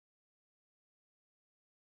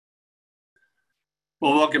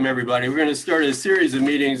Well, welcome everybody. We're going to start a series of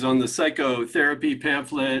meetings on the psychotherapy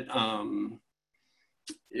pamphlet.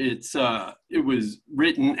 It was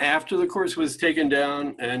written after the course was taken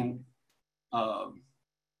down, and the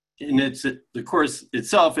course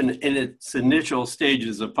itself in its initial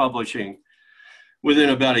stages of publishing, within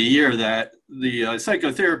about a year, that the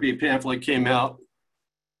psychotherapy pamphlet came out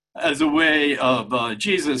as a way of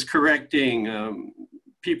Jesus correcting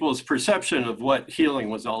people's perception of what healing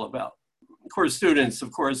was all about. Course students,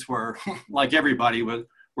 of course, were, like everybody,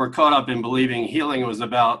 were caught up in believing healing was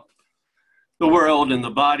about the world and the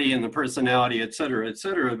body and the personality, et cetera, et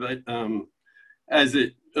cetera. But as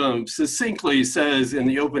it succinctly says in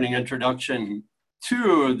the opening introduction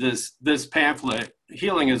to this pamphlet,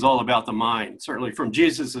 healing is all about the mind, certainly from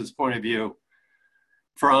Jesus's point of view,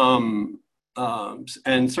 and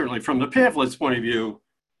certainly from the pamphlet's point of view.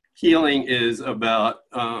 Healing is about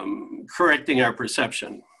correcting our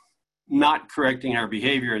perception, not correcting our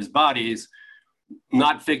behavior as bodies,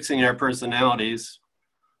 not fixing our personalities,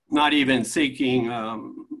 not even seeking,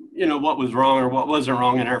 what was wrong or what wasn't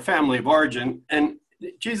wrong in our family of origin. And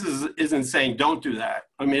Jesus isn't saying don't do that.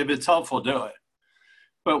 I mean, if it's helpful, do it.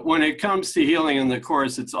 But when it comes to healing in the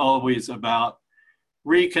Course, it's always about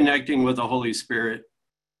reconnecting with the Holy Spirit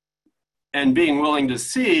and being willing to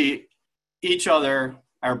see each other,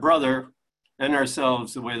 our brother, and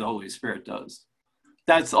ourselves the way the Holy Spirit does.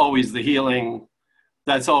 That's always the healing.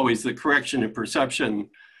 That's always the correction of perception.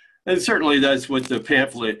 And certainly that's what the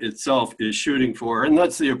pamphlet itself is shooting for. And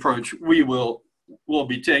that's the approach we will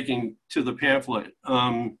be taking to the pamphlet.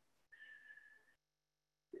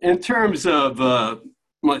 In terms of,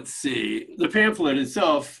 let's see, the pamphlet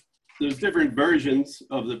itself, there's different versions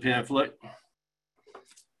of the pamphlet.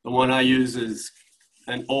 The one I use is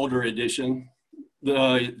an older edition.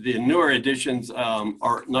 The newer editions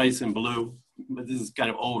are nice and blue, but this is kind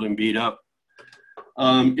of old and beat up.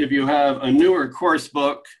 If you have a newer course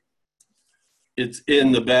book, it's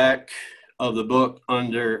in the back of the book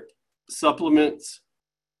under supplements.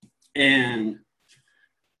 And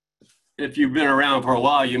if you've been around for a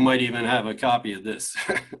while, you might even have a copy of this.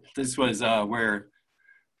 This was where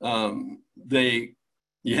they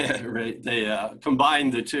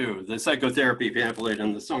combined the two, the psychotherapy pamphlet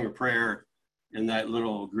and the Song of Prayer in that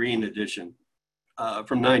little green edition.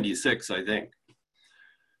 From 96, I think.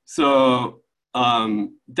 So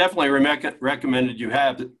definitely recommended you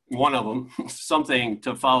have one of them, something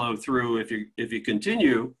to follow through if you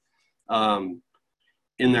continue in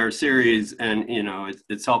their series, and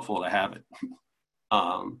it's helpful to have it.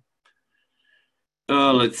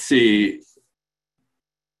 Let's see.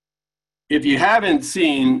 If you haven't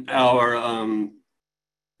seen if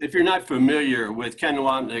you're not familiar with Ken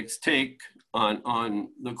Wapnick's take on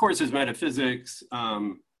the Course's metaphysics,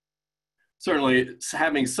 certainly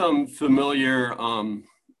having some familiar,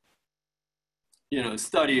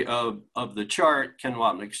 study of the chart, Ken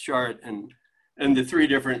Wapnick's chart, and the three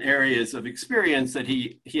different areas of experience that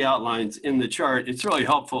he outlines in the chart, it's really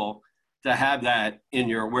helpful to have that in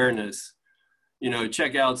your awareness.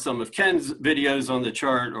 Check out some of Ken's videos on the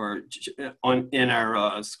chart, or in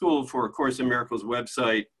our School for A Course in Miracles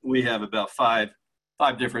website. We have about five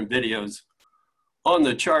different videos on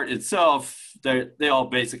the chart itself. They all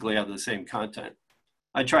basically have the same content.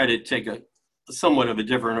 I try to take a somewhat of a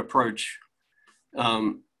different approach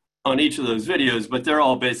on each of those videos, but they're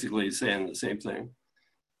all basically saying the same thing.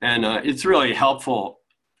 And it's really helpful,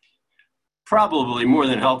 probably more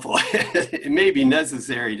than helpful. It may be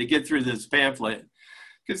necessary to get through this pamphlet,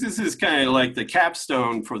 because this is kind of like the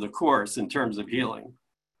capstone for the Course in terms of healing.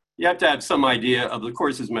 You have to have some idea of the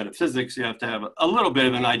Course's metaphysics. You have to have a little bit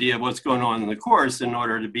of an idea of what's going on in the Course in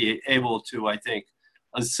order to be able to, I think,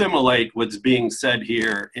 assimilate what's being said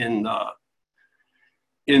here in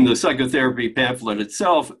the psychotherapy pamphlet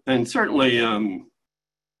itself. And certainly,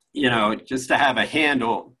 just to have a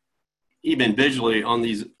handle, even visually, on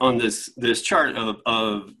this chart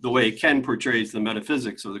of the way Ken portrays the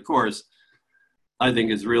metaphysics of the Course, I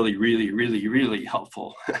think is really, really, really, really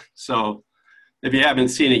helpful. So if you haven't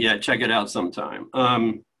seen it yet, check it out sometime.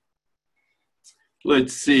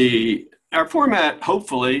 Let's see. Our format,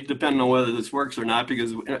 hopefully, depending on whether this works or not,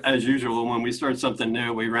 because as usual, when we start something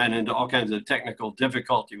new, we ran into all kinds of technical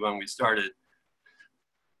difficulty when we started.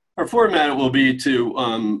 Our format will be to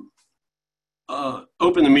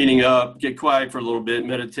open the meeting up, get quiet for a little bit,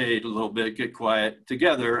 meditate a little bit, get quiet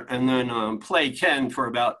together, and then play Ken for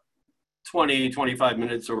about 20, 25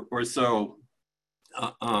 minutes or so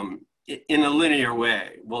in a linear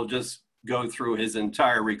way. We'll just go through his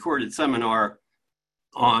entire recorded seminar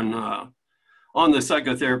on the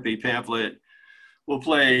psychotherapy pamphlet. We'll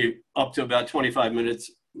play up to about 25 minutes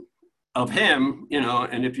of him, you know,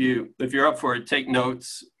 and if you're up for it, take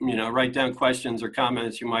notes, you know, write down questions or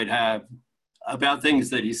comments you might have about things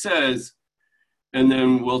that he says, and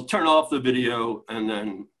then we'll turn off the video and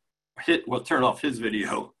then we'll turn off his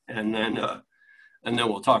video and then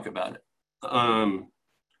we'll talk about it.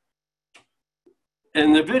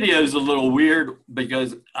 And the video is a little weird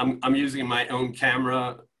because I'm using my own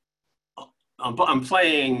camera. I'm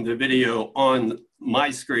playing the video on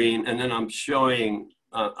my screen, and then I'm showing,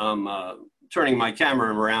 I'm turning my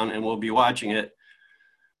camera around, and we'll be watching it.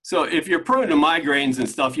 So if you're prone to migraines and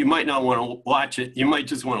stuff, you might not want to watch it. You might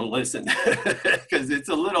just want to listen because it's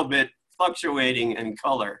a little bit fluctuating in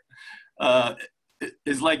color.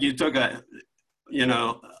 It's like you took a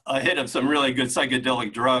hit of some really good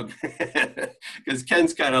psychedelic drug because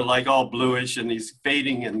Ken's kind of like all bluish and he's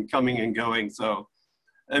fading and coming and going. So,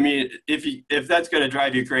 I mean, if that's going to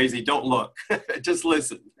drive you crazy, don't look, just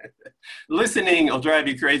listen. Listening will drive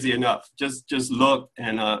you crazy enough. Just look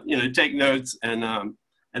and, take notes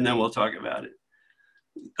and then we'll talk about it.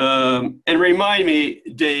 And remind me,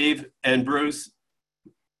 Dave and Bruce,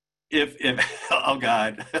 if oh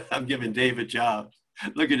God, I'm giving Dave a job.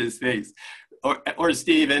 Look at his face. Or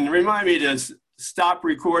Steve, and remind me to stop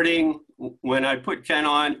recording when I put Ken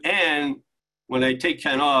on, and when I take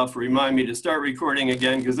Ken off, remind me to start recording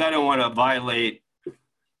again, because I don't want to violate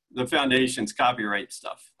the foundation's copyright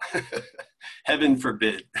stuff. Heaven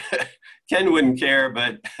forbid. Ken wouldn't care,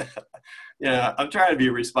 but yeah, I'm trying to be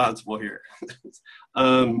responsible here.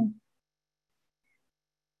 One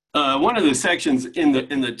of the sections in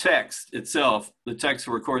the text itself, the text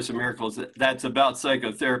for A Course in Miracles, that's about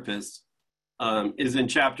psychotherapists, is in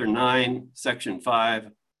chapter 9, section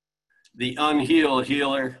 5, the unhealed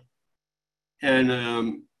healer.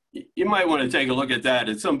 And you might want to take a look at that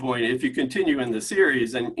at some point if you continue in the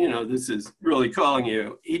series, and this is really calling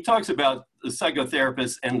you. He talks about the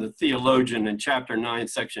psychotherapist and the theologian in chapter 9,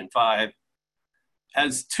 section 5,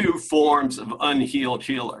 as two forms of unhealed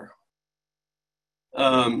healer.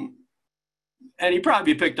 And he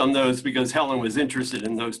probably picked on those because Helen was interested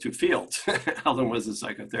in those two fields. Helen was a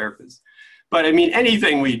psychotherapist. But I mean,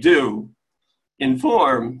 anything we do in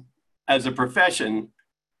form as a profession,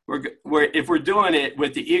 if we're doing it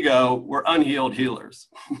with the ego, we're unhealed healers.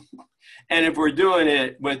 And if we're doing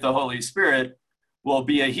it with the Holy Spirit, we'll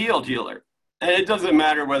be a healed healer. And it doesn't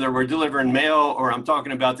matter whether we're delivering mail or I'm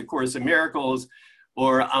talking about the Course in Miracles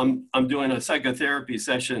or I'm doing a psychotherapy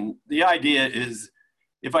session. The idea is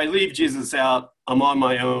if I leave Jesus out, I'm on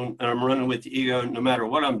my own and I'm running with the ego no matter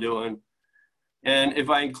what I'm doing. And if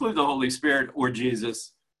I include the Holy Spirit or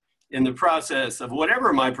Jesus in the process of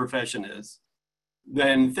whatever my profession is,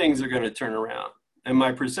 then things are going to turn around. And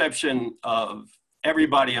my perception of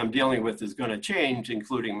everybody I'm dealing with is going to change,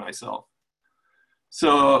 including myself.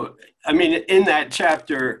 So, I mean, in that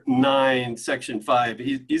chapter 9, section 5,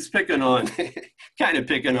 he's picking on, kind of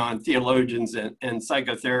picking on theologians and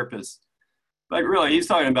psychotherapists. But really, he's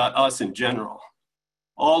talking about us in general.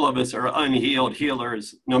 All of us are unhealed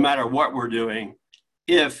healers, no matter what we're doing,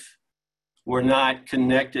 if we're not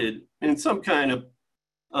connected in some kind of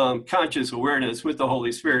conscious awareness with the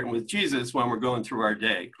Holy Spirit and with Jesus when we're going through our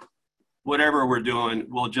day. Whatever we're doing,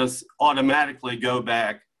 we'll just automatically go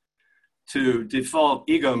back to default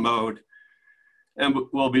ego mode and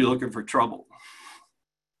we'll be looking for trouble.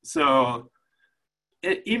 So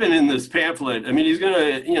even in this pamphlet, I mean, he's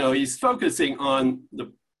going to, he's focusing on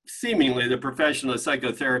seemingly the profession of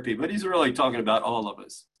psychotherapy, but he's really talking about all of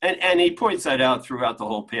us. And he points that out throughout the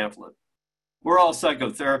whole pamphlet. We're all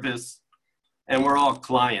psychotherapists and we're all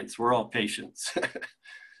clients. We're all patients.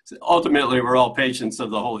 So ultimately, we're all patients of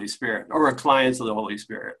the Holy Spirit, or we're clients of the Holy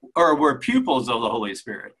Spirit, or we're pupils of the Holy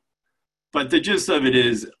Spirit. But the gist of it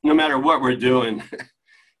is, no matter what we're doing,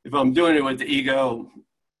 if I'm doing it with the ego,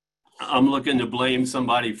 I'm looking to blame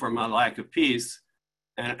somebody for my lack of peace.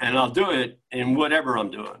 And I'll do it in whatever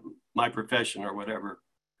I'm doing, my profession or whatever.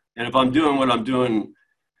 And if I'm doing what I'm doing,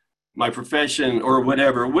 my profession or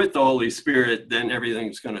whatever, with the Holy Spirit, then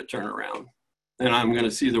everything's going to turn around. And I'm going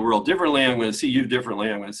to see the world differently. I'm going to see you differently.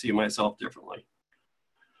 I'm going to see myself differently.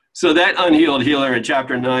 So that unhealed healer in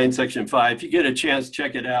chapter 9, section 5, if you get a chance,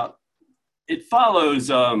 check it out. It follows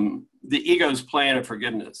the ego's plan of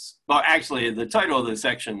forgiveness. Well, actually, the title of the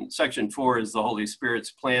section 4 is the Holy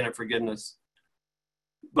Spirit's plan of forgiveness.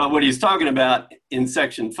 But what he's talking about in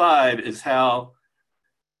section 5 is how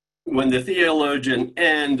when the theologian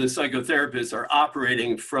and the psychotherapist are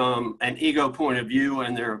operating from an ego point of view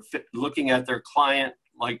and they're looking at their client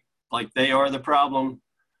like they are the problem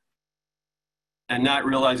and not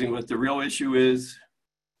realizing what the real issue is,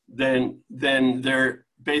 then they're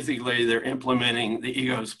implementing the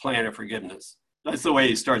ego's plan of forgiveness. That's the way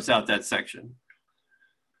he starts out that section.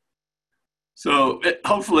 So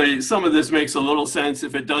hopefully some of this makes a little sense.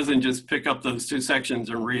 If it doesn't, just pick up those two sections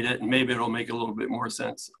and read it, and maybe it'll make a little bit more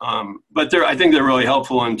sense. But I think they're really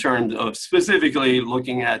helpful in terms of specifically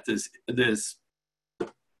looking at this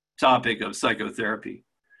topic of psychotherapy.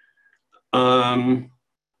 As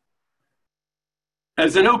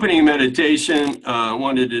an opening meditation, I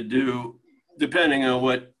wanted to do, depending on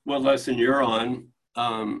what lesson you're on,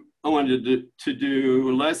 I wanted to do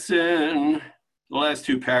the last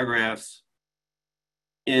two paragraphs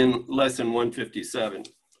in lesson 157.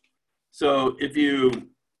 So if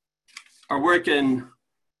you are working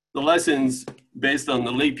the lessons based on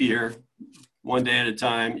the leap year, one day at a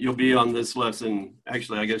time, you'll be on this lesson.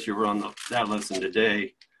 Actually, I guess you were on that lesson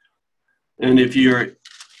today. And if you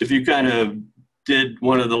kind of did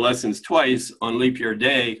one of the lessons twice on leap year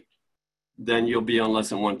day, then you'll be on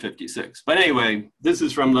lesson 156. But anyway, this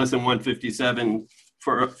is from lesson 157.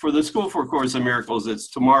 For the School for A Course in Miracles, it's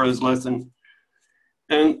tomorrow's lesson.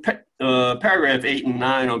 And paragraph 8 and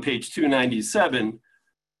 9 on page 297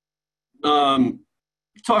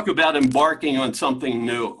 talk about embarking on something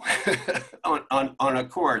new, on a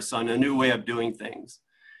course, on a new way of doing things.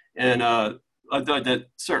 And I thought that's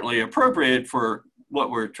certainly appropriate for what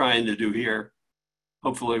we're trying to do here.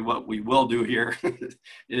 Hopefully what we will do here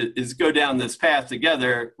is go down this path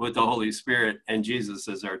together with the Holy Spirit and Jesus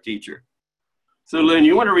as our teacher. So Lynn,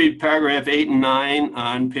 you want to read paragraph 8 and 9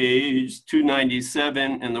 on page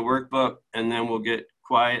 297 in the workbook, and then we'll get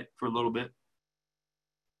quiet for a little bit.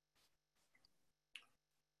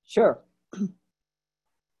 Sure.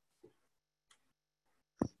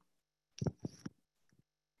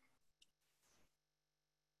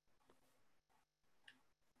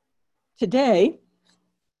 Today,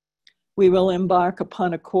 we will embark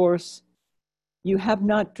upon a course you have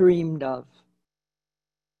not dreamed of.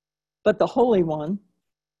 But the Holy One,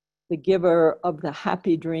 the giver of the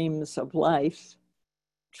happy dreams of life,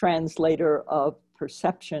 translator of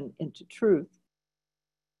perception into truth,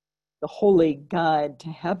 the holy guide to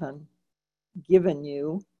heaven given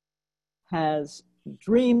you, has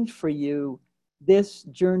dreamed for you this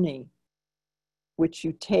journey which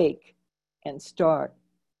you take and start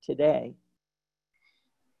today.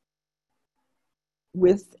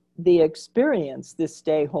 With the experience this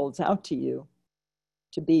day holds out to you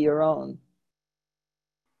to be your own.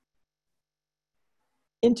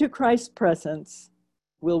 Into Christ's presence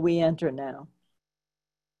will we enter now,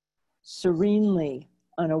 serenely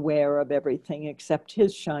unaware of everything except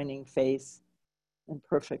his shining face and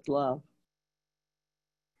perfect love.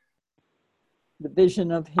 The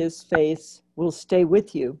vision of his face will stay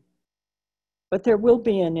with you, but there will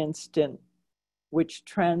be an instant which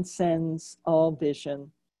transcends all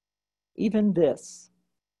vision, even this,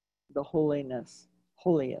 the holiest.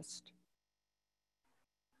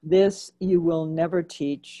 This you will never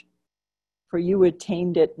teach, for you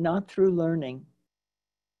attained it not through learning.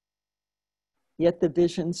 Yet the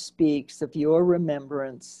vision speaks of your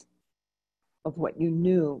remembrance of what you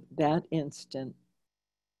knew that instant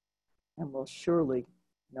and will surely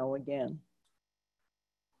know again.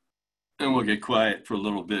 And we'll get quiet for a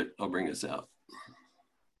little bit. I'll bring us out.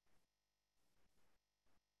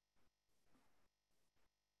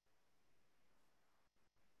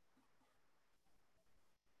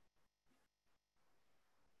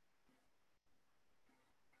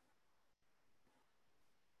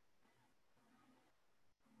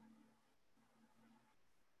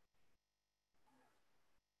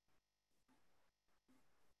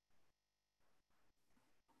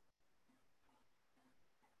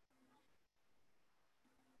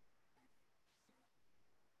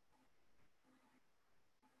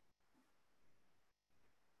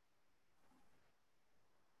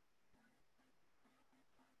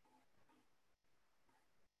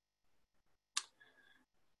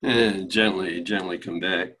 And gently come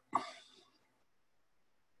back.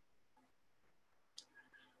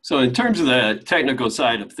 So in terms of the technical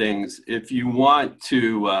side of things, if you want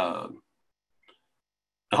to,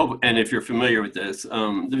 and if you're familiar with this,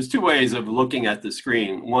 there's two ways of looking at the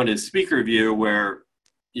screen. One is speaker view, where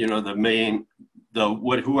whoever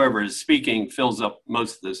is speaking fills up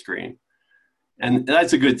most of the screen. And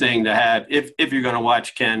that's a good thing to have if you're going to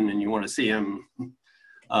watch Ken and you want to see him,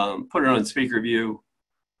 put it on speaker view.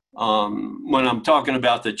 When I'm talking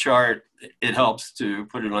about the chart, it helps to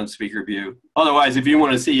put it on speaker view. Otherwise, if you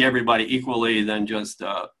want to see everybody equally, then just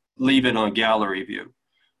leave it on gallery view.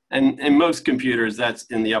 And in most computers, that's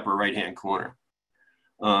in the upper right-hand corner,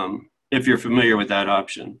 if you're familiar with that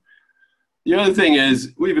option. The other thing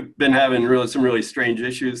is, we've been having some really strange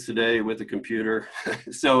issues today with the computer.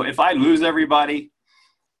 So if I lose everybody,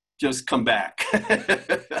 just come back.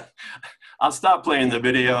 I'll stop playing the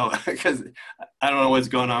video because I don't know what's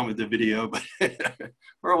going on with the video, but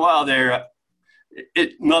for a while there,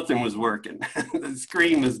 nothing was working. The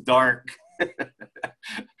screen was dark.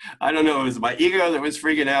 I don't know if it was my ego that was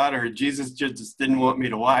freaking out or Jesus just didn't want me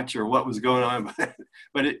to watch or what was going on.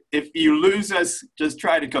 But if you lose us, just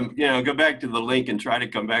try to go back to the link and try to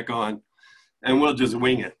come back on, and we'll just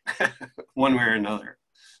wing it one way or another.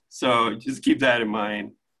 So just keep that in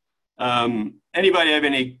mind. Anybody have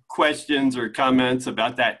any questions or comments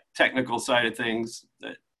about that technical side of things?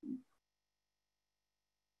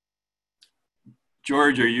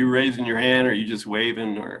 George, are you raising your hand, or are you just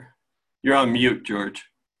waving, or you're on mute, George?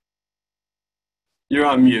 You're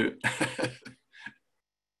on mute.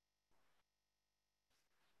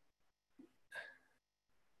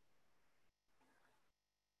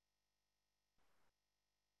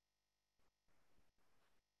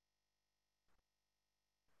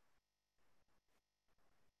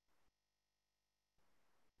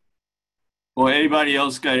 Well, anybody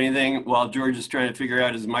else got anything while George is trying to figure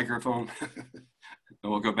out his microphone?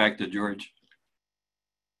 And we'll go back to George.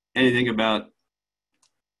 Anything about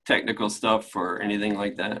technical stuff or anything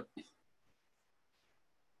like that?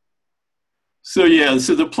 So yeah,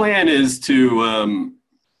 so the plan is to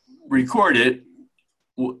record it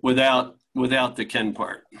without the Ken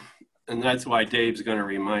part. And that's why Dave's going to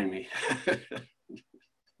remind me.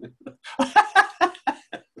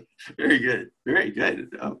 Very good. Very good.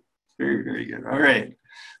 Oh, very, very good. All right.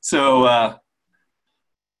 So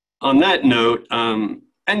on that note, and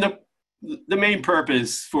the main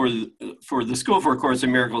purpose for the School for A Course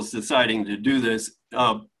in Miracles deciding to do this,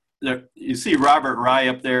 you see Robert Rye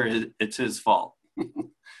up there, it's his fault.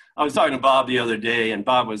 I was talking to Bob the other day, and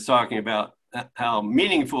Bob was talking about how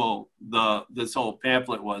meaningful this whole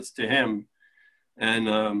pamphlet was to him.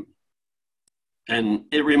 And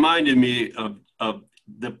it reminded me of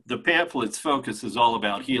the pamphlet's focus is all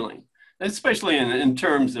about healing, especially in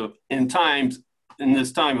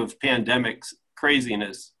this time of pandemics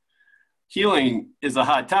craziness. Healing is a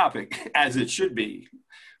hot topic, as it should be.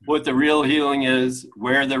 What the real healing is,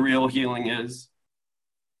 where the real healing is,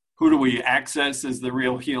 who do we access as the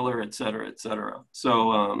real healer, et cetera, et cetera.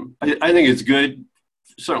 So I think it's good,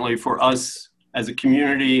 certainly for us as a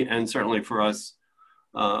community, and certainly for us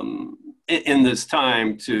in this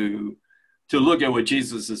time to look at what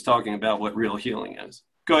Jesus is talking about, what real healing is.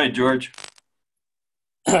 Go ahead, George.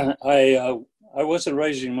 I wasn't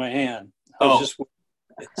raising my hand. I was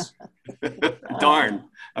just darn.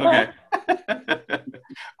 Okay.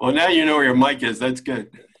 Well, now you know where your mic is. That's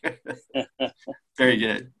good. Very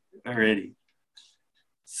good. Alrighty.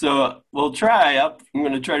 So we'll try. I'm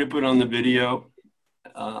going to try to put on the video.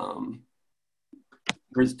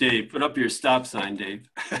 Where's Dave? Put up your stop sign, Dave.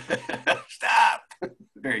 Stop.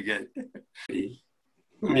 Very good.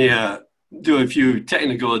 Let me do a few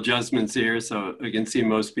technical adjustments here so we can see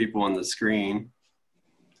most people on the screen.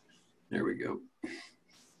 There we go.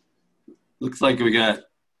 Looks like we got a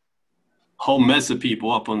whole mess of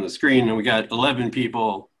people up on the screen, and we got 11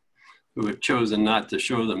 people who have chosen not to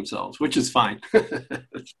show themselves, which is fine.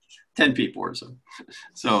 10 people or so.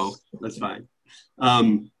 So that's fine.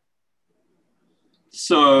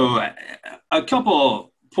 So a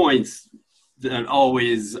couple points that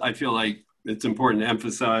always I feel like it's important to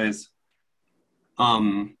emphasize.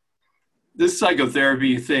 This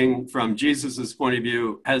psychotherapy thing from Jesus's point of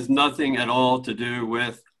view has nothing at all to do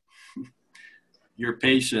with your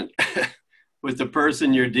patient, with the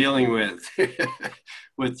person you're dealing with,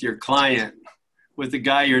 with your client, with the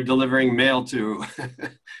guy you're delivering mail to,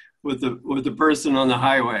 with the person on the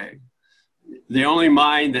highway. The only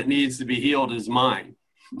mind that needs to be healed is mine.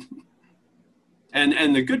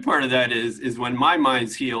 And the good part of that is when my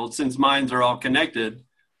mind's healed, since minds are all connected,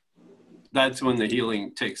 that's when the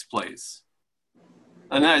healing takes place.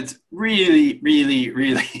 And that's really, really,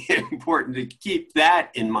 really important to keep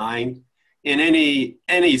that in mind in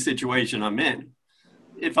any situation I'm in.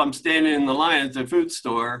 If I'm standing in the line at the food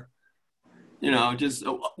store, just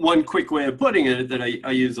one quick way of putting it that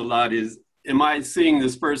I use a lot is, am I seeing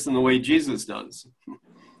this person the way Jesus does?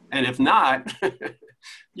 And if not,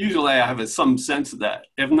 usually I have some sense of that.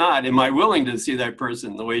 If not, am I willing to see that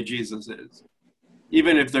person the way Jesus is?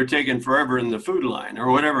 Even if they're taking forever in the food line or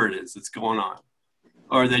whatever it is that's going on,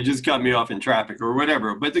 or they just cut me off in traffic or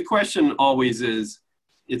whatever. But the question always is,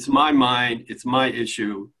 it's my mind, it's my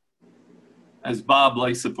issue. As Bob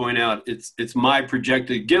likes to point out, it's my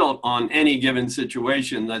projected guilt on any given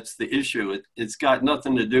situation that's the issue. It's got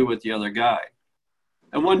nothing to do with the other guy.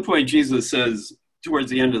 At one point, Jesus says, towards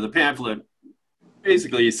the end of the pamphlet,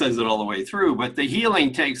 basically he says it all the way through, but the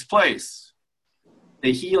healing takes place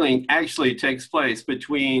the healing actually takes place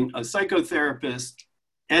between a psychotherapist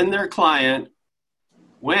and their client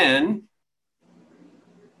when,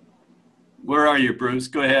 where are you, Bruce?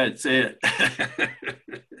 Go ahead, say it.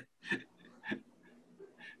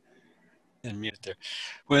 And mute there.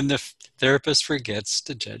 When the therapist forgets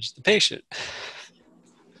to judge the patient.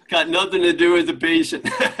 Got nothing to do with the patient.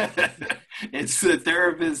 It's the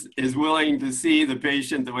therapist is willing to see the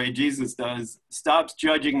patient the way Jesus does, stops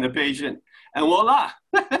judging the patient, and voila,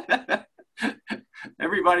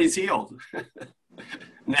 everybody's healed.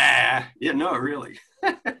 Nah, yeah, no, really,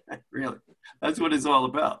 really. That's what it's all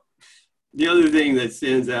about. The other thing that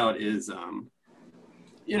stands out is,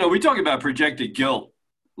 we talk about projected guilt.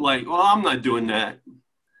 Like, well, I'm not doing that.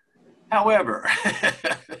 However,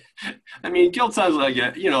 I mean, guilt sounds like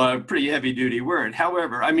a pretty heavy duty word.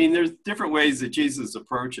 However, I mean, there's different ways that Jesus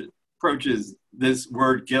approaches this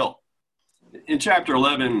word guilt. In chapter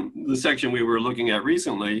 11, the section we were looking at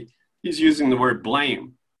recently, he's using the word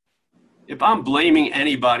blame. If I'm blaming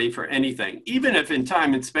anybody for anything, even if in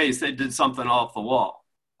time and space they did something off the wall,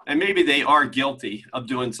 and maybe they are guilty of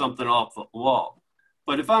doing something off the wall,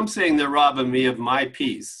 but if I'm saying they're robbing me of my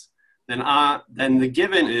peace, then the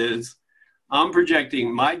given is I'm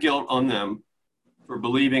projecting my guilt on them for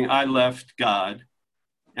believing I left God.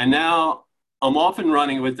 And now I'm off and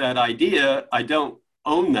running with that idea. I don't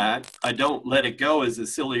own that. I don't let it go as a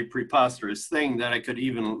silly, preposterous thing that I could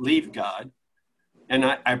even leave God. And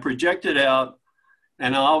I project it out,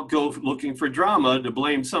 and I'll go looking for drama to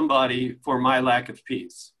blame somebody for my lack of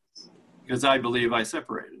peace because I believe I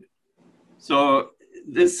separated. So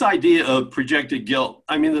this idea of projected guilt,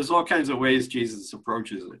 I mean, there's all kinds of ways Jesus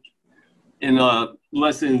approaches it. In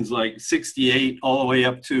lessons like 68 all the way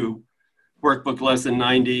up to workbook lesson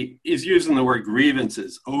 90, he's using the word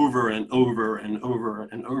grievances over and over and over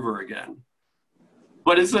and over again.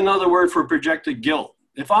 But it's another word for projected guilt.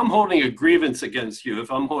 If I'm holding a grievance against you,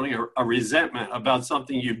 if I'm holding a resentment about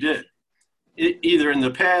something you did, either in the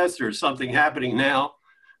past or something happening now,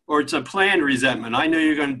 or it's a planned resentment. I know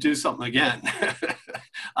you're going to do something again.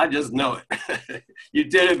 I just know it. You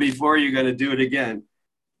did it before, you're going to do it again.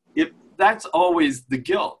 That's always the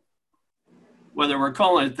guilt, whether we're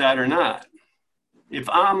calling it that or not. If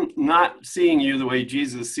I'm not seeing you the way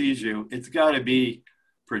Jesus sees you, it's got to be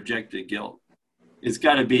projected guilt. It's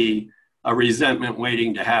got to be a resentment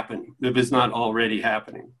waiting to happen if it's not already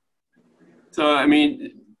happening. So, I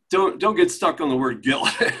mean, don't get stuck on the word guilt.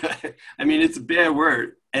 I mean, it's a bad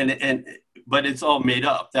word, but it's all made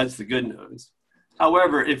up. That's the good news.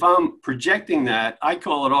 However, if I'm projecting that, I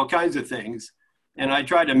call it all kinds of things, and I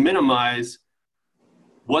try to minimize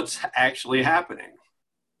what's actually happening.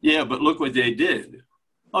 Yeah, but look what they did.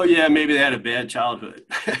 Oh, yeah, maybe they had a bad childhood.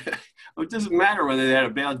 It doesn't matter whether they had a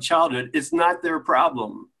bad childhood. It's not their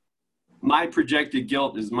problem. My projected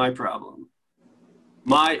guilt is my problem.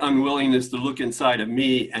 My unwillingness to look inside of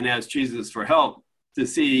me and ask Jesus for help to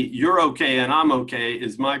see you're okay and I'm okay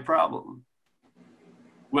is my problem.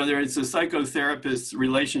 Whether it's a psychotherapist's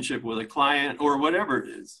relationship with a client or whatever it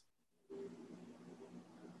is.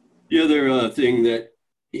 The other thing that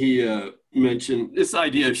he mentioned, this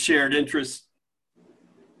idea of shared interest.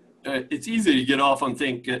 It's easy to get off on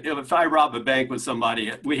if I rob a bank with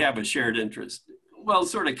somebody, we have a shared interest. Well,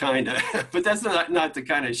 sort of, kind of, but that's not the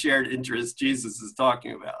kind of shared interest Jesus is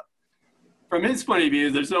talking about. From his point of view,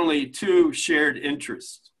 there's only two shared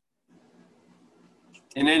interests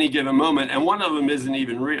in any given moment, and one of them isn't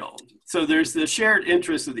even real. So there's the shared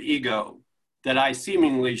interest of the ego that I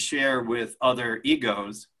seemingly share with other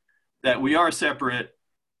egos, that we are separate,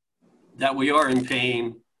 that we are in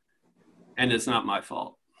pain, and it's not my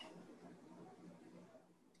fault.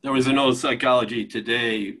 There was an old Psychology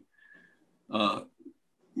Today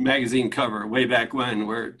magazine cover way back when,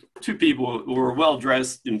 where two people who were well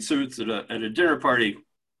dressed in suits at a dinner party,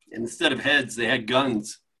 and instead of heads, they had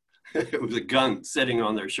guns. It was a gun sitting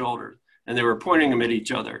on their shoulder, and they were pointing them at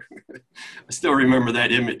each other. I still remember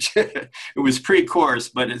that image. It was pre-course,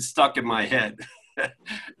 but it stuck in my head.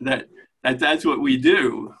 That's what we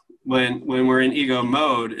do when we're in ego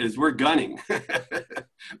mode, is we're gunning.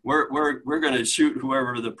 we're going to shoot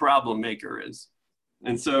whoever the problem maker is.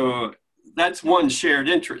 And so that's one shared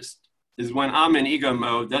interest, is when I'm in ego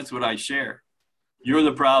mode, that's what I share. You're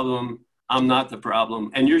the problem, I'm not the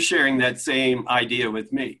problem, and you're sharing that same idea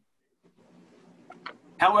with me.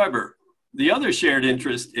 However, the other shared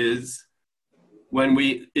interest is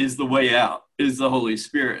is the way out, is the Holy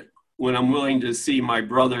Spirit, when I'm willing to see my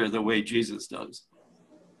brother the way Jesus does.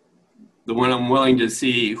 When I'm willing to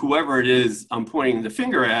see whoever it is I'm pointing the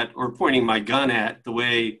finger at or pointing my gun at the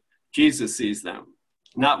way Jesus sees them,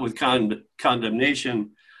 not with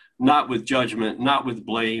condemnation, not with judgment, not with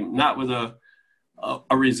blame, not with a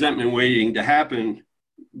resentment waiting to happen,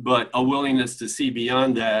 but a willingness to see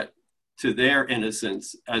beyond that to their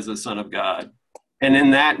innocence as a son of God. And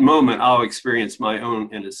in that moment, I'll experience my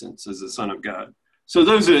own innocence as a son of God. So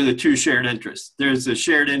those are the two shared interests. There's the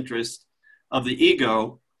shared interest of the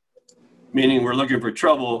ego, meaning we're looking for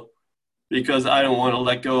trouble because I don't want to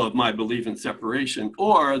let go of my belief in separation,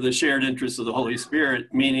 or the shared interest of the Holy Spirit,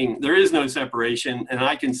 meaning there is no separation and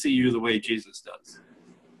I can see you the way Jesus does.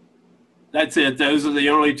 That's it. Those are the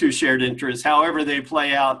only two shared interests. However they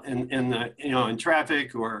play out in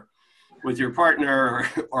traffic or with your partner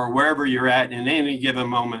or wherever you're at in any given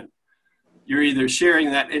moment, you're either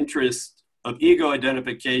sharing that interest of ego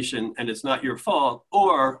identification and it's not your fault,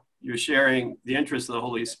 or you're sharing the interest of the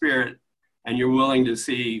Holy Spirit and you're willing to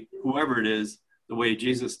see whoever it is the way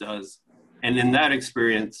Jesus does. And in that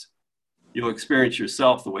experience, you'll experience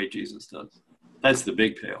yourself the way Jesus does. That's the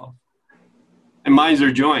big payoff. And minds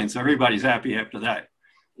are joined, so everybody's happy after that.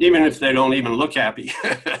 Even if they don't even look happy,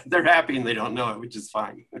 they're happy and they don't know it, which is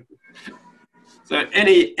fine. So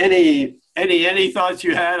any thoughts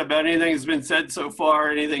you had about anything that's been said so far,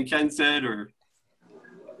 anything Ken said or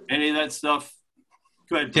any of that stuff?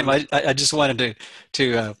 Go ahead. Tim, I just wanted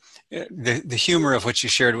to the humor of what you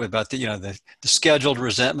shared about the scheduled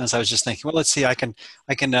resentments. I was just thinking, well, let's see, I can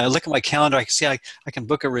look at my calendar. I can see I can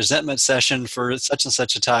book a resentment session for such and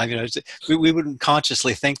such a time. We wouldn't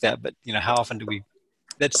consciously think that, but how often do we?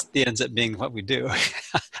 That ends up being what we do. I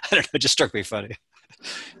don't know. It just struck me funny.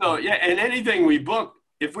 Oh yeah, and anything we book,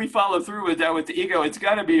 if we follow through with that with the ego, it's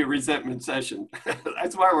got to be a resentment session.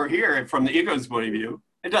 That's why we're here from the ego's point of view.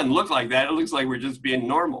 It doesn't look like that. It looks like we're just being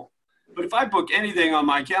normal. But if I book anything on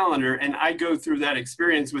my calendar and I go through that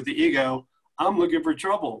experience with the ego, I'm looking for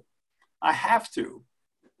trouble. I have to.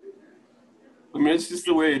 I mean, it's just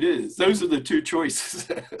the way it is. Those are the two choices.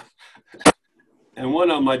 And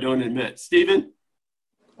one of them I don't admit. Stephen?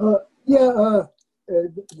 The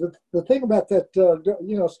thing about that,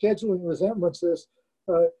 scheduling resentments is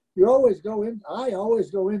I always go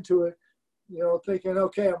into it, thinking,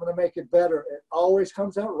 okay, I'm going to make it better. It always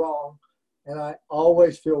comes out wrong, and I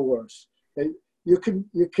always feel worse. You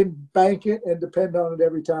can bank it and depend on it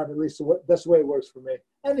every time. At least that's the way it works for me.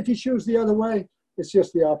 And if you choose the other way, it's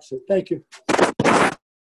just the opposite. Thank you.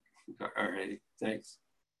 All right, thanks.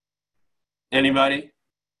 Anybody?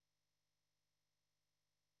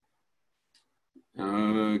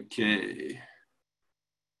 Okay.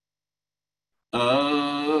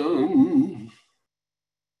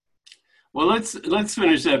 Well, let's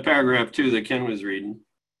finish that paragraph 2 that Ken was reading.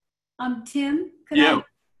 Tim,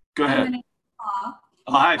 go ahead. My name is Fa.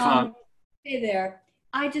 Oh, hi, Fa. Hey there.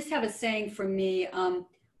 I just have a saying for me.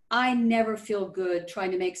 I never feel good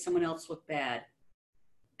trying to make someone else look bad.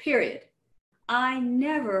 Period. I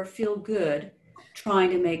never feel good trying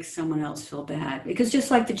to make someone else feel bad. Because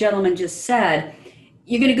just like the gentleman just said,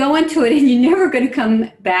 you're going to go into it and you're never going to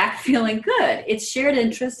come back feeling good. It's shared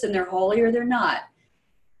interests and they're holy or they're not.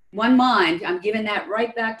 One mind, I'm giving that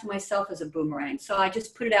right back to myself as a boomerang. So I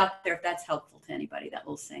just put it out there if that's helpful to anybody, that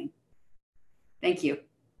little saying. Thank you.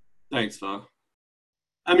 Thanks, Fa.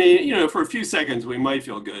 I mean, for a few seconds, we might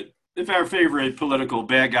feel good. If our favorite political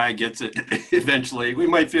bad guy gets it eventually, we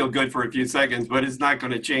might feel good for a few seconds, but it's not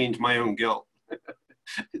going to change my own guilt.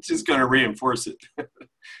 It's just going to reinforce it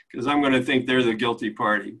because I'm going to think they're the guilty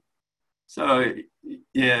party. So,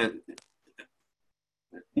 yeah,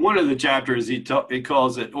 one of the chapters he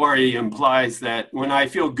calls it, or he implies that when I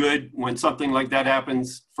feel good, when something like that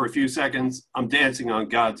happens for a few seconds, I'm dancing on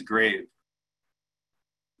God's grave.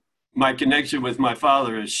 My connection with my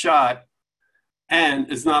father is shot, and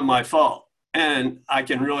it's not my fault. And I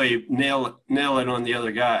can really nail it on the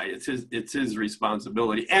other guy. It's his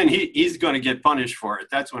responsibility. And he's going to get punished for it.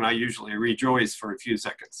 That's when I usually rejoice for a few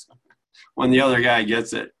seconds. When the other guy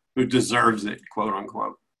gets it, who deserves it, quote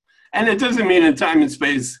unquote. And it doesn't mean in time and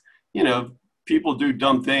space, people do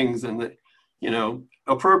dumb things and,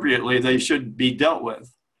 appropriately they should be dealt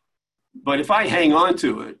with. But if I hang on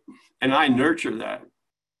to it and I nurture that,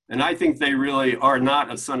 and I think they really are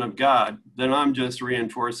not a son of God, then I'm just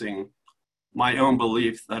reinforcing my own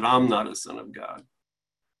belief that I'm not a son of God.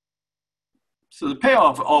 So the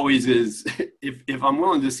payoff always is, if I'm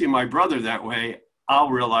willing to see my brother that way, I'll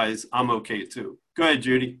realize I'm okay too. Go ahead,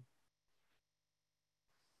 Judy.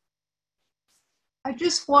 I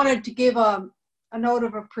just wanted to give a note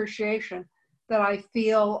of appreciation that I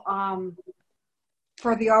feel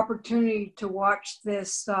for the opportunity to watch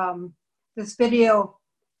this video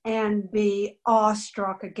and be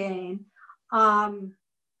awestruck again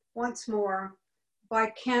once more by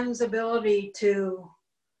Ken's ability to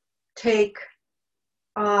take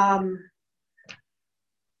to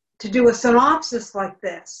do a synopsis like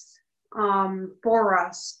this for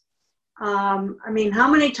us. I mean, how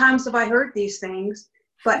many times have I heard these things?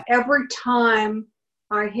 But every time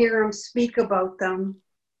I hear him speak about them,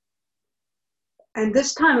 and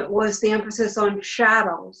this time it was the emphasis on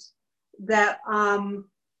shadows that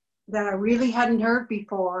that I really hadn't heard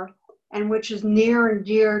before, and which is near and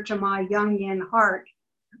dear to my Jungian heart,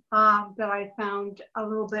 that I found a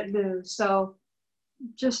little bit new. So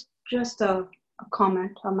just a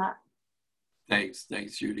comment on that. Thanks,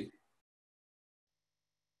 Judy.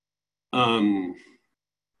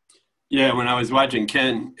 Yeah, when I was watching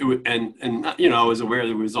Ken, and you know, I was aware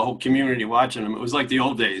there was a whole community watching him. It was like the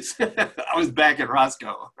old days. I was back at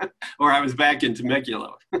Roscoe, or I was back in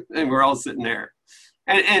Temecula, and we're all sitting there.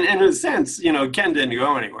 And in a sense, you know, Ken didn't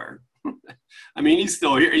go anywhere. I mean, he's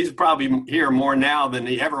still here. He's probably here more now than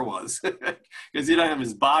he ever was, because he don't have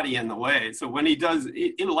his body in the way. So when he does,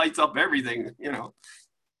 it lights up everything, you know,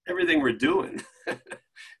 everything we're doing,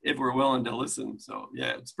 if we're willing to listen. So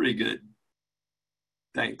yeah, it's pretty good.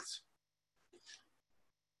 Thanks.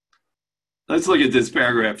 Let's look at this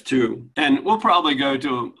paragraph 2, and we'll probably go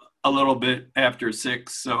to a little bit after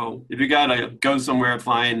 6. So if you gotta go somewhere,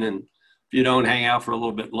 fine, and if you don't, hang out for a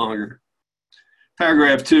little bit longer.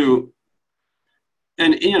 Paragraph 2,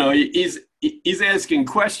 and you know, he's asking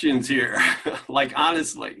questions here, like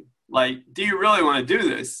honestly, like, do you really want to do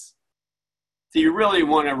this? Do you really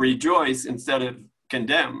want to rejoice instead of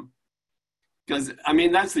condemn? Because I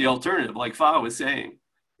mean, that's the alternative, like Fa was saying.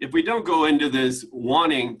 If we don't go into this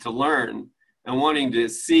wanting to learn and wanting to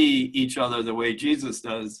see each other the way Jesus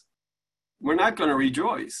does, we're not going to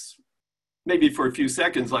rejoice. Maybe for a few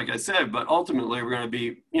seconds, like I said, but ultimately we're going to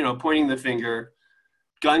be, you know, pointing the finger,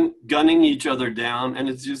 gunning each other down, and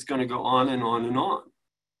it's just going to go on and on and on.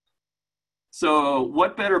 So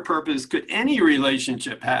what better purpose could any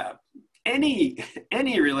relationship have? Any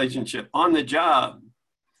relationship, on the job,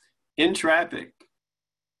 in traffic,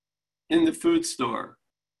 in the food store.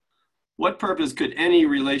 What purpose could any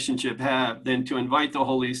relationship have than to invite the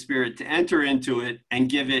Holy Spirit to enter into it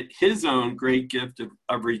and give it his own great gift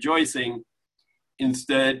of rejoicing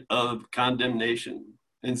instead of condemnation,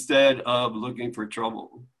 instead of looking for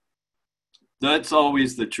trouble? That's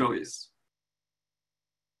always the choice.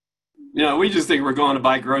 You know, we just think we're going to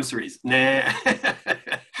buy groceries. Nah,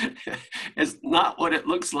 it's not what it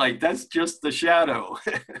looks like. That's just the shadow.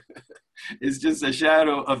 It's just a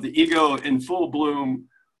shadow of the ego in full bloom,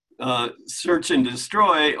 search and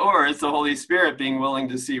destroy, or it's the Holy Spirit being willing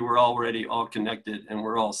to see we're already all connected and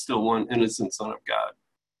we're all still one innocent Son of God.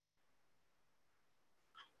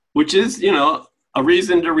 Which is, you know, a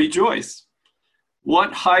reason to rejoice.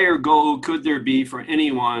 What higher goal could there be for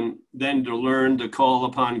anyone than to learn to call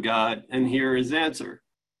upon God and hear his answer?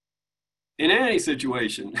 In any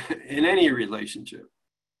situation, in any relationship.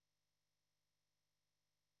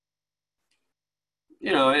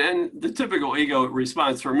 You know, and the typical ego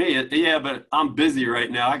response for me is, yeah, but I'm busy right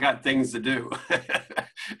now. I got things to do.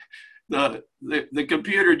 The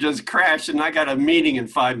computer just crashed and I got a meeting in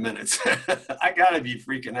 5 minutes. I got to be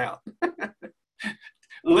freaking out.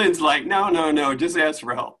 Lynn's like, no, just ask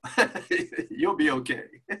for help. You'll be okay.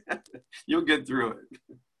 You'll get through it.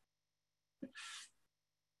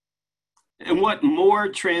 And what more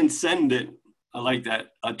transcendent, I like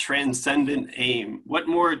that, a transcendent aim. What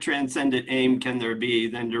more transcendent aim can there be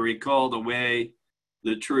than to recall the way,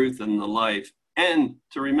 the truth, and the life, and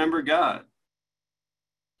to remember God?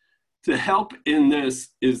 To help in this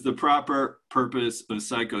is the proper purpose of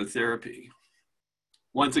psychotherapy.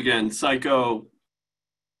 Once again, psycho,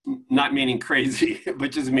 not meaning crazy,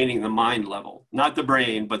 but just meaning the mind level, not the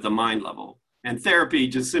brain, but the mind level. And therapy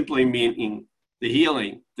just simply meaning the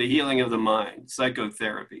healing of the mind,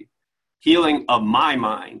 psychotherapy. Healing of my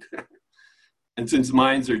mind. And since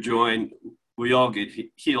minds are joined, we all get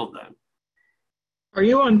healed then. Are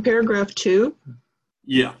you on paragraph 2?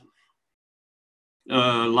 Yeah.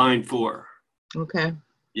 Line 4. Okay.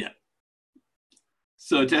 Yeah.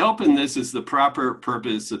 So to help in this is the proper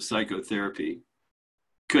purpose of psychotherapy.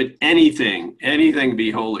 Could anything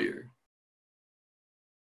be holier?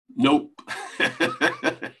 Nope.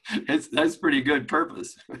 That's pretty good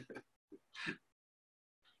purpose.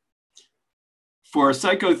 For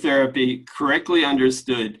psychotherapy, correctly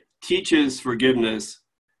understood, teaches forgiveness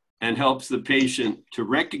and helps the patient to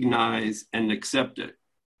recognize and accept it.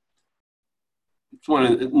 It's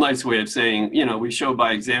a nice way of saying, you know, we show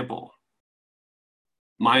by example.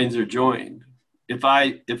 Minds are joined. If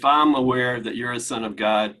I'm aware that you're a son of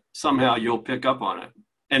God, somehow you'll pick up on it.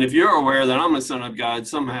 And if you're aware that I'm a son of God,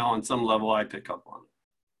 somehow on some level I pick up on it.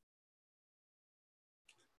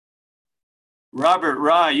 Robert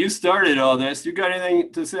Rye, you started all this. You got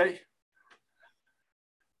anything to say?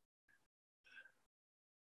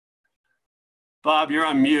 Bob, you're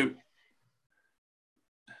on mute.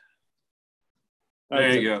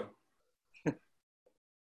 There you go.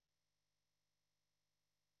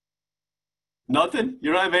 Nothing?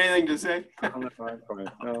 You don't have anything to say? I'm fine.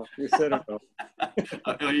 No, you said it all.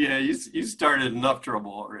 Oh, yeah, you started enough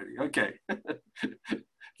trouble already. Okay.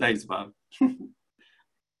 Thanks, Bob.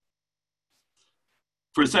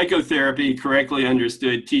 For psychotherapy, correctly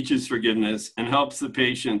understood, teaches forgiveness and helps the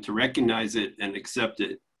patient to recognize it and accept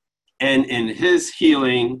it. And in his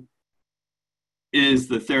healing, is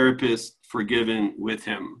the therapist forgiven with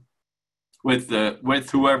him, with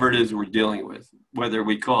whoever it is we're dealing with, whether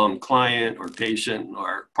we call him client or patient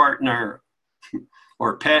or partner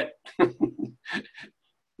or pet.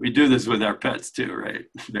 We do this with our pets too, right?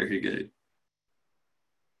 Very good.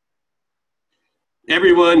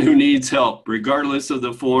 Everyone who needs help, regardless of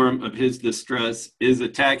the form of his distress, is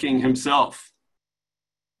attacking himself.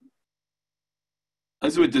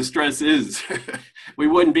 That's what distress is. We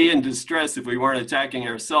wouldn't be in distress if we weren't attacking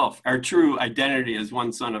ourselves. Our true identity is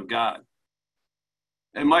one son of God.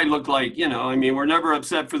 It might look like, we're never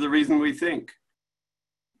upset for the reason we think.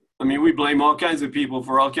 We blame all kinds of people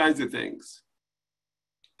for all kinds of things.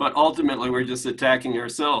 But ultimately, we're just attacking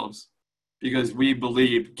ourselves because we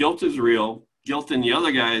believe guilt is real, guilt in the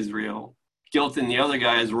other guy is real, guilt in the other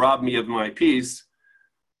guy has robbed me of my peace,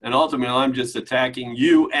 and ultimately, I'm just attacking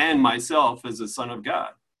you and myself as a son of God.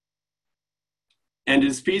 And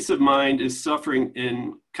his peace of mind is suffering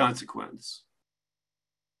in consequence.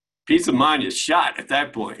 Peace of mind is shot at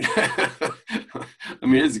that point.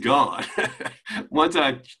 It's gone. Once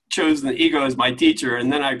I've chosen the ego as my teacher,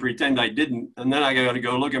 and then I pretend I didn't, and then I got to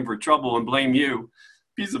go looking for trouble and blame you,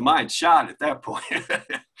 peace of mind shot at that point.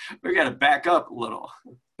 We got to back up a little.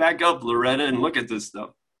 Back up, Loretta, and look at this stuff.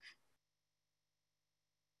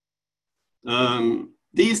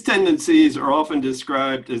 These tendencies are often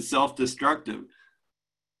described as self-destructive.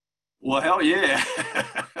 Well, hell yeah.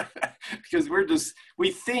 Because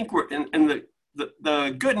we think we're, and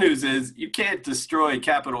the good news is you can't destroy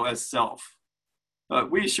capital S self. But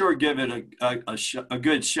we sure give it a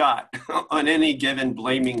good shot on any given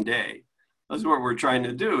blaming day. That's what we're trying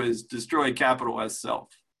to do, is destroy capital S self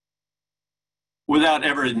without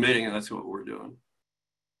ever admitting that's what we're doing.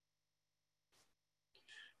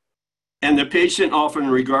 And the patient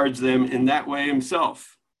often regards them in that way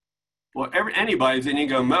himself. Well, anybody's in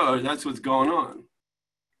ego mode, that's what's going on.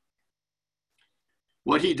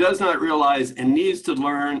 What he does not realize and needs to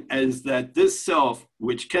learn is that this self,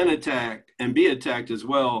 which can attack and be attacked as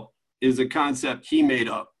well, is a concept he made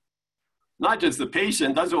up. Not just the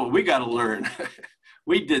patient, that's what we got to learn.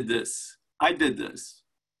 We did this. I did this.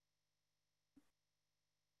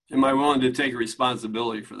 Am I willing to take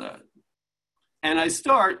responsibility for that? And I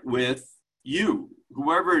start with you,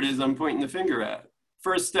 whoever it is I'm pointing the finger at.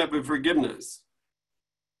 First step of forgiveness.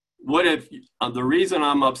 What if the reason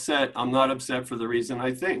I'm upset, I'm not upset for the reason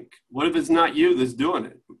I think? What if it's not you that's doing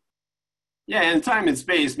it? Yeah, in time and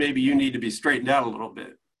space, maybe you need to be straightened out a little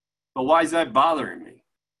bit. But why is that bothering me?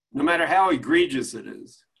 No matter how egregious it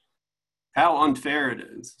is, how unfair it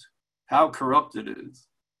is, how corrupt it is.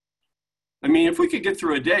 If we could get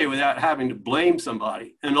through a day without having to blame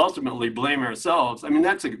somebody and ultimately blame ourselves,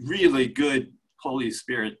 that's a really good Holy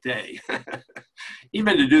Spirit day.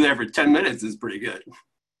 Even to do that for 10 minutes is pretty good.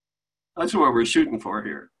 That's what we're shooting for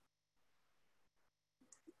here.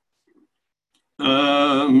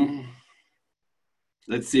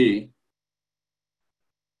 Let's see.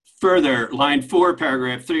 Further, line 4,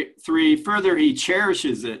 paragraph 3, further he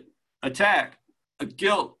cherishes it. Attack, a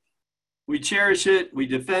guilt. We cherish it, we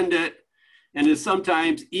defend it, and is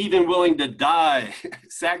sometimes even willing to die,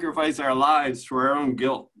 sacrifice our lives for our own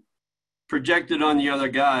guilt, projected on the other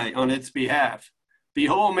guy on its behalf.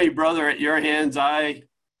 Behold me, brother, at your hands I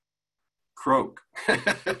croak.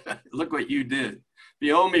 Look what you did.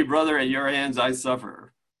 Behold me, brother, at your hands I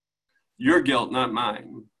suffer. Your guilt, not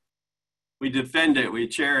mine. We defend it, we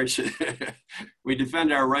cherish it. We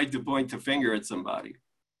defend our right to point the finger at somebody.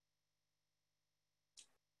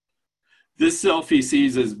 This self he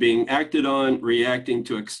sees as being acted on, reacting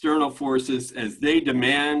to external forces as they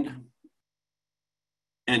demand,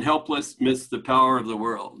 and helpless amidst the power of the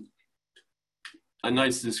world. A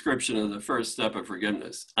nice description of the first step of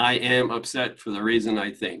forgiveness. I am upset for the reason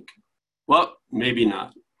I think. Well, maybe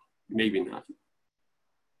not. Maybe not.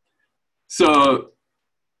 So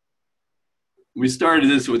we started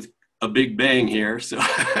this with a big bang here, so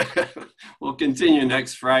we'll continue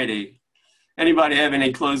next Friday. Anybody have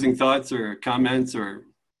any closing thoughts or comments or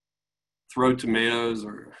throw tomatoes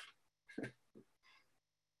or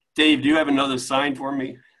Dave, do you have another sign for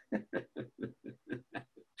me?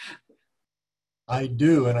 I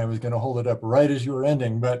do, and I was going to hold it up right as you were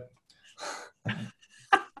ending, but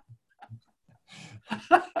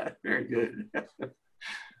very good.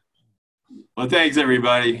 Well, thanks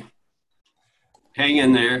everybody. Hang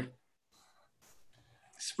in there.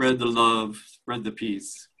 Spread the love, spread the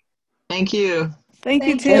peace. Thank you. Thank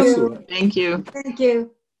you, Thank Tim. Excellent. Thank you. Thank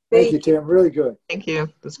you. Thank you, Tim. Really good. Thank you.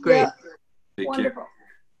 That's great. Yeah, Take wonderful. care.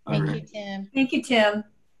 All Thank right. you, Tim. Thank you, Tim.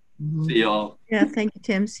 Mhm. See y'all. Yeah, thank you,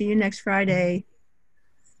 Tim. See you next Friday.